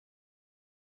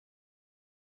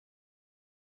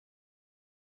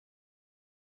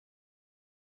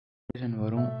Situation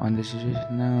வரும். அந்த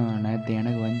situation தான் நேற்று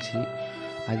எனக்கு வந்துச்சு.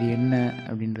 அது என்ன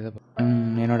அப்படின்றத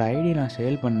என்னோடய ஐடி நான்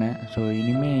சேல் பண்ணேன். ஸோ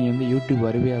இனிமேல் நீ வந்து யூடியூப்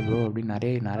வருவியா ப்ரோ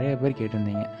அப்படின்னு நிறைய பேர்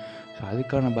கேட்டிருந்தீங்க. ஸோ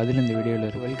அதுக்கான பதில் இந்த வீடியோவில்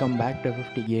இருக்குது. Welcome back to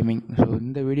 50 gaming. So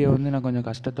இந்த வீடியோ வந்து நான் கொஞ்சம்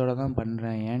கஷ்டத்தோடு தான்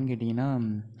பண்ணுறேன். ஏன்னு கேட்டிங்கன்னா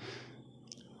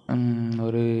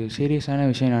ஒரு சீரியஸான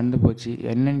விஷயம் நடந்து போச்சு.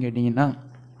 என்னன்னு கேட்டிங்கன்னா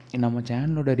நம்ம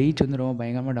சேனலோட ரீச் வந்து ரொம்ப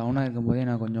பயங்கரமாக டவுனாக இருக்கும்போதே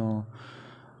நான் கொஞ்சம்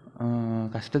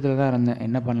கஷ்டத்தில் தான் இருந்தேன்.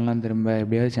 என்ன பண்ணலாம், திரும்ப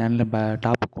எப்படியாவது சேனலில்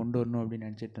டாப்புக்கு கொண்டு வரணும் அப்படின்னு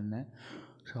நினச்சிட்டு இருந்தேன்.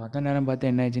 ஸோ அந்த நேரம் பார்த்து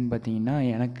என்ன ஆச்சுன்னு பார்த்தீங்கன்னா,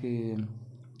 எனக்கு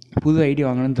புது ஐடி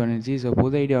வாங்கணும்னு தோணுச்சு. ஸோ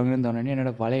புது ஐடி வாங்கணும்னு தோணுன்னு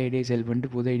என்னோடய பழைய ஐடியை செல் பண்ணிட்டு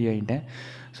புது ஐடி வாங்கிட்டேன்.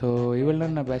 ஸோ இவ்வளோ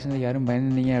நான் பேசுனதுக்கு யாரும்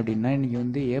பயந்துருந்தீங்க அப்படின்னா, இன்றைக்கி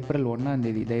வந்து ஏப்ரல் 1ஆம்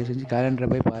தேதி. தயவு செஞ்சு கேலண்டரை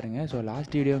போய் பாருங்கள். ஸோ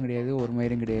லாஸ்ட் வீடியோவும் கிடையாது, ஒரு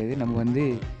மயிரும் கிடையாது. நம்ம வந்து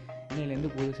இன்னையிலேருந்து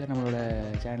புதுசாக நம்மளோட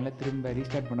சேனலை திரும்ப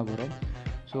ரீஸ்டார்ட் பண்ண போகிறோம்.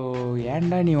 ஸோ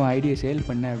ஏன்டா நீ உன் ஐடியை சேல்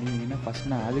பண்ண அப்படின்னு ஃபஸ்ட்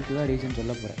நான் அதுக்கு தான் ரீசன்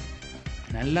சொல்ல போகிறேன்.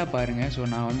 நல்லா பாருங்கள். ஸோ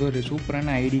நான் வந்து ஒரு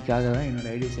சூப்பரான ஐடிக்காக தான்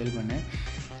என்னோடய ஐடியை சேல் பண்ணேன்.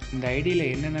 இந்த ஐடியில்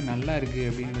என்னென்ன நல்லா இருக்குது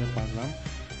அப்படின்றத பார்க்கலாம்.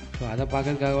 ஸோ அதை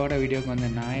பார்க்கறதுக்காக வீடியோக்கு வந்த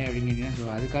நாய் அப்படின்னு கேட்டிங்கன்னா, ஸோ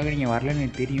அதுக்காக நீங்கள் வரலன்னு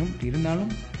எனக்கு தெரியும்.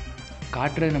 இருந்தாலும்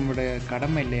காட்டுறது நம்மளோட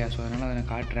கடமை இல்லையா? ஸோ அதனால் அதை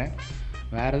நான் காட்டுறேன்.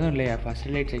 வேறு எதுவும் இல்லையா? ஃபஸ்ட்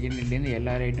லைட் செகண்ட் லைட்லேருந்து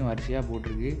எல்லா லைட்டும் வரிசையாக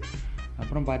போட்டிருக்கு.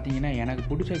 அப்புறம் பார்த்தீங்கன்னா எனக்கு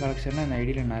பிடிச்ச கலெக்ஷன்லாம் அந்த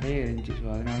ஐடியில் நிறைய இருந்துச்சு. ஸோ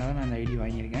அதனால தான் நான் அந்த ஐடி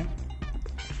வாங்கியிருக்கேன்.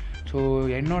 ஸோ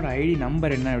என்னோடய ஐடி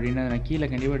நம்பர் என்ன அப்படின்னு நான் கீழே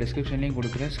கண்டிப்பாக டிஸ்கிரிப்ஷன்லேயும்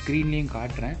கொடுக்குறேன், ஸ்க்ரீன்லேயும்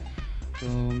காட்டுறேன். ஸோ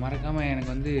மறக்காமல் எனக்கு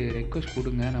வந்து ரெக்வஸ்ட்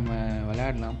கொடுங்க, நம்ம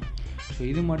விளையாடலாம். ஸோ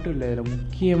இது மட்டும் இல்லை, இதில்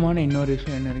முக்கியமான இன்னொரு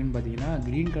விஷயம் என்ன இருக்குன்னு பார்த்தீங்கன்னா,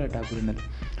 க்ரீன் கலர் டாக்குரினர்.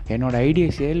 என்னோடய ஐடியை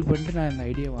சேல் பண்ணிட்டு நான் இந்த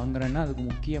ஐடியை வாங்குறேன்னா அதுக்கு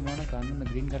முக்கியமான காரணம் இந்த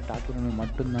க்ரீன் கலர் டாக்குரினர்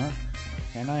மட்டும்தான்.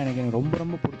 ஏன்னா எனக்கு ரொம்ப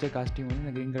ரொம்ப பிடிச்ச காஸ்டியூம் வந்து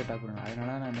இந்த க்ரீன் கலர் டாக்குரினர்.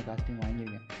 அதனால நான் இந்த காஸ்டியூம்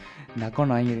வாங்கியிருக்கேன், இந்த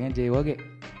அக்கௌண்ட் வாங்கியிருக்கேன். சரி, ஓகே.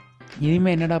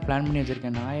 இனிமேல் என்னடா பிளான் பண்ணி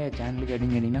வச்சுருக்கேன் நான் சேனலுக்கு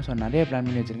அப்படின்னு கேட்டிங்கன்னா, ஸோ நிறைய பிளான்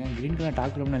பண்ணி வச்சுருக்கேன். க்ரீன் கலர்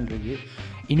டாக்குரினர் இருக்குது.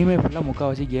 இனிமேல் ஃபுல்லாக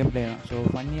முக்கால்வாசி கேம் பிளே தான். ஸோ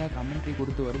ஃபன்னியாக கமெண்ட்ரி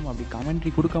கொடுத்து வரும். அப்படி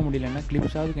கமெண்ட்ரி கொடுக்க முடியலன்னா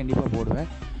கிளிப்ஸாவது கண்டிப்பாக போடுவேன்.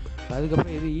 ஸோ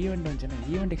அதுக்கப்புறம் எது ஈவெண்ட் வந்துச்சுன்னா,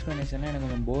 ஈவெண்ட் எக்ஸ்ப்ளனேஷன்லாம் எனக்கு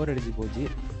கொஞ்சம் போர் அடிச்சு போச்சு.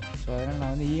 ஸோ அதனால்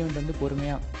நான் வந்து ஈவெண்ட் வந்து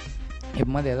பொறுமையாக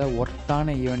எப்போது ஏதாவது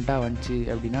ஒர்த்தான ஈவெண்ட்டாக வந்துச்சு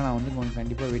அப்படின்னா நான் வந்து கொஞ்சம்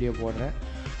கண்டிப்பாக வீடியோ போடுறேன்.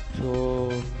 ஸோ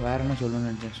வேறு என்ன சொல்லணும்னு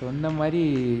நினச்சேன். ஸோ இந்த மாதிரி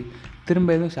திரும்ப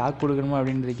எதுவும் ஷாக் கொடுக்கணுமா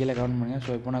அப்படின்றது கீழே கமெண்ட் பண்ணுங்கள்.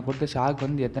 ஸோ இப்போ நான் கொடுத்த ஷாக்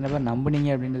வந்து எத்தனை பேர் நம்பினீங்க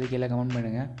அப்படின்றது கீழே கமெண்ட்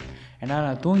பண்ணுங்கள். ஏன்னா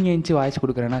நான் தூங்கி எழுந்துச்சி வாய்ஸ்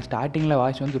கொடுக்குறேன். ஏன்னா ஸ்டார்டிங்கில்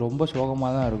வாய்ஸ் வந்து ரொம்ப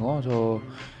சோகமாக தான் இருக்கும். ஸோ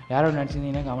யாரும்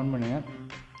நினச்சிருந்தீங்கன்னா கமெண்ட் பண்ணுங்கள்.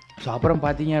 ஸோ அப்புறம்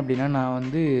பார்த்தீங்க அப்படின்னா நான்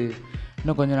வந்து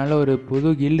இன்னும் கொஞ்சம் நாள் ஒரு புது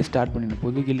கில்டு ஸ்டார்ட் பண்ணிடுறேன்.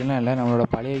 புது கில்டுலாம் இல்லை, நம்மளோட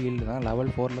பழைய கில்டு தான், லெவல்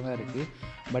 4 தான் இருக்குது.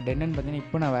 பட் என்னென்னு பார்த்தீங்கன்னா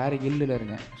இப்போ நான் வேறு கில்டில்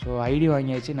இருக்கேன். ஸோ ஐடி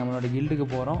வாங்கியாச்சு, நம்மளோட கில்டுக்கு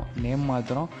போகிறோம், நேம்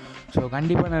மாற்றுறோம். ஸோ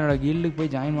கண்டிப்பாக நான் என்னோடய கில்டுக்கு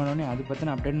போய் ஜாயின் பண்ணோன்னே அது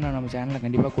பற்றின அப்டேட் நான் நம்ம சேனலில்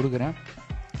கண்டிப்பாக கொடுக்குறேன்.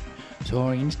 ஸோ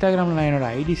இன்ஸ்டாகிராமில் நான்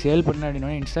என்னோடய ஐடி சேல் பண்ணேன்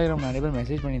அப்படின்னா இன்ஸ்டாகிராமில் நிறைய பேர்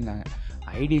மெசேஜ் பண்ணியிருந்தாங்க.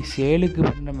 ஐடி சேலுக்கு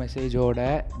பண்ண மெசேஜோட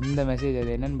இந்த மெசேஜ்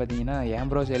அது என்னென்னு பார்த்தீங்கன்னா, ஏன்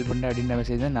ப்ரோ சேல் பண்ணுற அப்படின்ற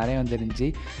மெசேஜ் தான் நிறைய வந்துருந்துச்சு.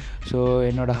 ஸோ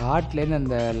என்னோடய ஹார்ட்லேருந்து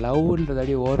அந்த லவ்ன்றது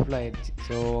அப்படியே ஓவர்ஃப்ளோ ஆகிடுச்சு.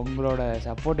 ஸோ உங்களோட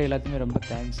சப்போர்ட் எல்லாத்துக்குமே ரொம்ப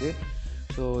தேங்க்ஸு.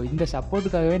 ஸோ இந்த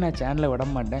சப்போர்ட்டுக்காகவே நான் சேனலை விட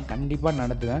மாட்டேன், கண்டிப்பாக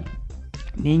நடத்துவேன்.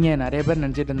 நீங்கள் நிறைய பேர்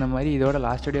நினச்சிட்டு இருந்த மாதிரி இதோட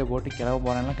லாஸ்ட் வீடியோ போட்டு கிளம்ப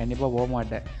போகிறேன்னா கண்டிப்பாக போக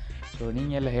மாட்டேன். ஸோ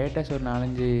நீங்கள் இல்லை ஹேட்டர்ஸ் ஒரு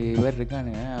 4-5 பேர்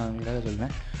இருக்கானுங்க, அவங்களுக்காக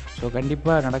சொல்கிறேன். ஸோ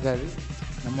கண்டிப்பாக நடக்காது.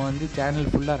 நம்ம வந்து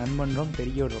சேனல் ஃபுல்லாக ரன் பண்ணுறோம்,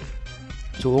 தெரிய விடுறோம்.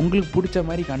 ஸோ உங்களுக்கு பிடிச்ச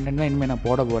மாதிரி கண்டென்ட் தான் இனிமேல் நான்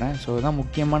போட போகிறேன். ஸோ இதுதான்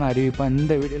முக்கியமான அறிவிப்பாக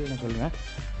இந்த வீடியோவில் நான் சொல்கிறேன்.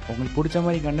 உங்களுக்கு பிடிச்ச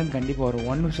மாதிரி கண்டென்ட் கண்டிப்பாக வரும்.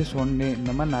 1 vs 1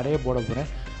 இந்த மாதிரி நிறைய போட போகிறேன்.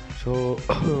 ஸோ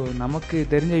நமக்கு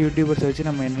தெரிஞ்ச யூடியூபர்ஸை வச்சு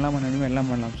நம்ம என்னெல்லாம் பண்ணணுமோ எல்லாம்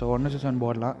பண்ணலாம். ஸோ 1 vs 1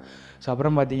 போடலாம். ஸோ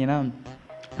அப்புறம் பார்த்தீங்கன்னா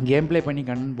கேம் ப்ளே பண்ணி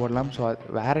கண்டென்ட் போடலாம். ஸோ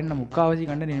வேறு என்ன முக்கால்வாசி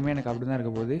கண்டென்ட் இனிமேல் எனக்கு அப்படி தான்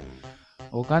இருக்க போகுது.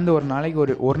 உட்காந்து ஒரு நாளைக்கு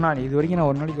ஒரு நாள் இது வரைக்கும்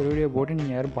நான் ஒரு நாளைக்கு ஒரு வீடியோ போட்டு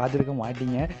நீங்கள் யாரும் பார்த்துருக்க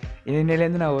மாட்டீங்க.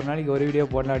 இதேலேருந்து நான் ஒரு நாளைக்கு ஒரு வீடியோ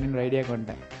போடலாம் அப்படின்னு ஐடியாவுக்கு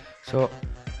வந்துட்டேன்.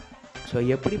 ஸோ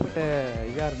எப்படிப்பட்ட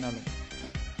இதாக இருந்தாலும்,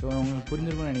 ஸோ உங்களுக்கு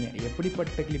புரிஞ்சிருக்கும்னு நினைக்கிறேன்.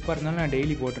 எப்படிப்பட்ட கிளிப்பாக இருந்தாலும் நான்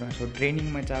டெய்லி போட்டுருவேன். ஸோ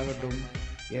ட்ரைனிங் மேட்ச் ஆகட்டும்,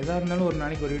 எதாக இருந்தாலும் ஒரு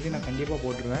நாளைக்கு ஒரு வீடியோ நான் கண்டிப்பாக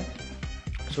போட்டுருவேன்.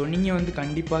 ஸோ நீங்கள் வந்து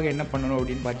கண்டிப்பாக என்ன பண்ணணும்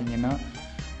அப்படின்னு பார்த்தீங்கன்னா,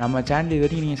 நம்ம சேனல் இது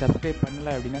வரைக்கும் நீங்கள் சப்ஸ்கிரைப்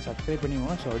பண்ணலை அப்படின்னா சப்ஸ்கிரைப்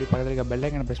பண்ணிக்கோங்க. ஸோ அப்படி பக்கத்தில் இருக்க பெல்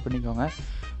ஐக்கனை ப்ரெஸ் பண்ணிக்கோங்க.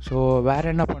 ஸோ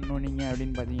வேறு என்ன பண்ணணும் நீங்கள்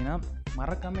அப்படின்னு பார்த்தீங்கன்னா,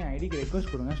 மறக்காமல் ஐடிக்கு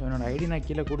ரெக்வஸ்ட் கொடுங்க. ஸோ என்னோடய ஐடி நான்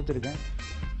கீழே கொடுத்துருக்கேன்.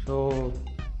 ஸோ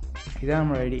இதான்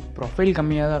நம்மளோட ஐடி. ப்ரொஃபைல்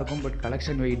கம்மியாக தான் இருக்கும், பட்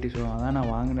கலெக்ஷன் வெயிட்டு. ஸோ அதான் நான்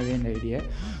வாங்கினதே இந்த ஐடியை.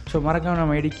 ஸோ மறக்காமல்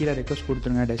நம்ம ஐடி கீழே ரெக்வஸ்ட்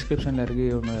கொடுத்துருங்க. டிஸ்கிரிப்ஷனில்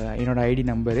இருக்குது என்னோடய ஐடி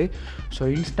நம்பரு. ஸோ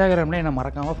இன்ஸ்டாகிராமில் என்னை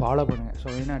மறக்காமல் ஃபாலோ பண்ணுங்கள். ஸோ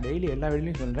நான் டெய்லி எல்லா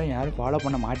வீடியோலையும் சொல்கிறேன், யாரும் ஃபாலோ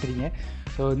பண்ண மாட்டீங்க.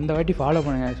 ஸோ இந்த வாட்டி ஃபாலோ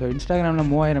பண்ணுங்கள். ஸோ இன்ஸ்டாகிராமில்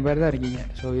 3000 பேர் தான் இருக்கீங்க.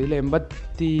 ஸோ இதில்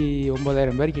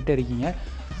 89,000 பேர் கிட்டே இருக்கீங்க.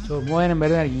 ஸோ 3000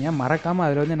 பேர் தான் இருக்கீங்க. மறக்காமல்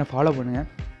அதில் வந்து என்னை ஃபாலோ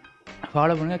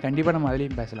பண்ணுங்கள். கண்டிப்பாக நம்ம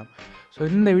அதுலேயும் பேசலாம். ஸோ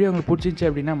இந்த வீடியோ உங்களுக்கு பிடிச்சிச்சு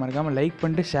அப்படின்னா மறக்காமல் லைக்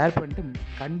பண்ணிட்டு ஷேர் பண்ணிட்டு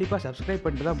கண்டிப்பாக சப்ஸ்கிரைப்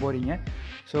பண்ணிட்டு தான் போகிறீங்க.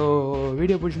 ஸோ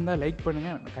வீடியோ பிடிச்சிருந்தால் லைக்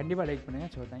பண்ணுங்கள், கண்டிப்பாக லைக்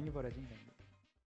பண்ணுங்கள். ஸோ தேங்க்யூ ஃபார் வாட்சிங்.